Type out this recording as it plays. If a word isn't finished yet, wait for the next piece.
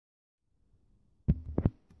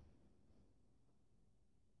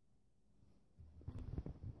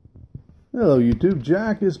Hello YouTube,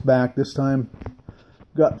 Jack is back. This time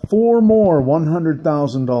got 4 more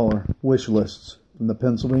 $100,000 wish lists from the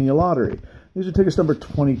Pennsylvania Lottery. These are tickets number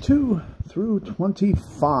 22 through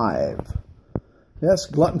 25. Yes,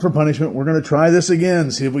 glutton for punishment. We're going to try this again,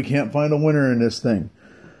 see if we can't find a winner in this thing.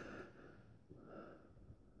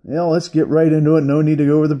 Yeah, let's get right into it. No need to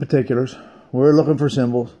go over the particulars. We're looking for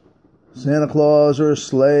symbols. Santa Claus or a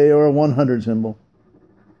sleigh or a 100 symbol.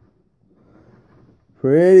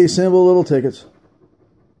 Pretty simple little tickets.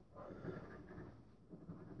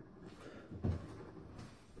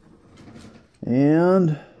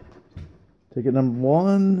 And ticket number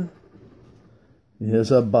 1 is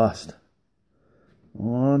a bust.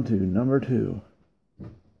 On to number 2.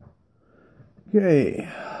 Okay.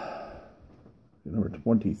 Number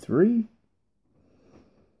 23.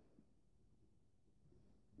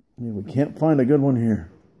 Yeah, we can't find a good one here.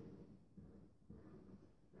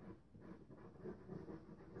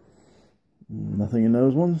 Nothing in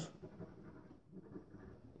those ones.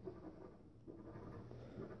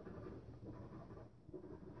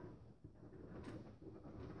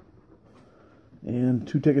 And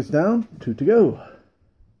 2 tickets down, 2 to go.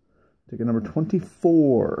 Ticket number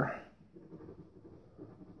 24.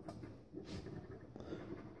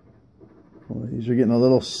 Well, these are getting a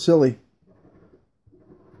little silly.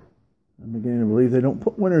 I'm beginning to believe they don't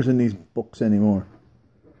put winners in these books anymore.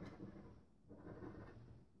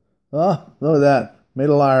 Oh, look at that. Made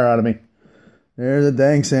a liar out of me. There's a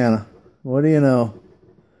dang Santa. What do you know?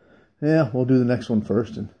 Yeah, we'll do the next one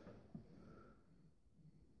first and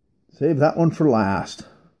save that one for last.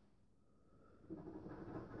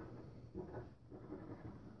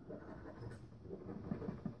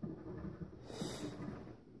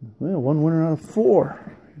 Well, 1 winner out of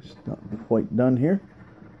 4. It's not quite done here.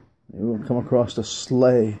 Maybe we'll come across a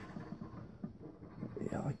sleigh.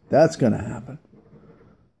 Yeah, like that's going to happen.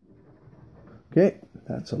 Okay,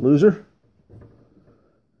 that's a loser.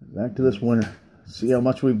 Back to this winner. See how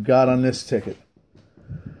much we've got on this ticket.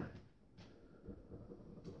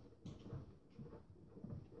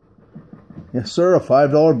 Yes, sir, a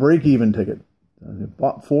 $5 break-even ticket. I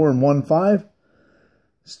bought 4 and won 5.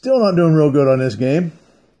 Still not doing real good on this game.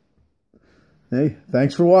 Hey,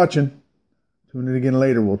 thanks for watching. Tune in again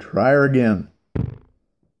later. We'll try her again.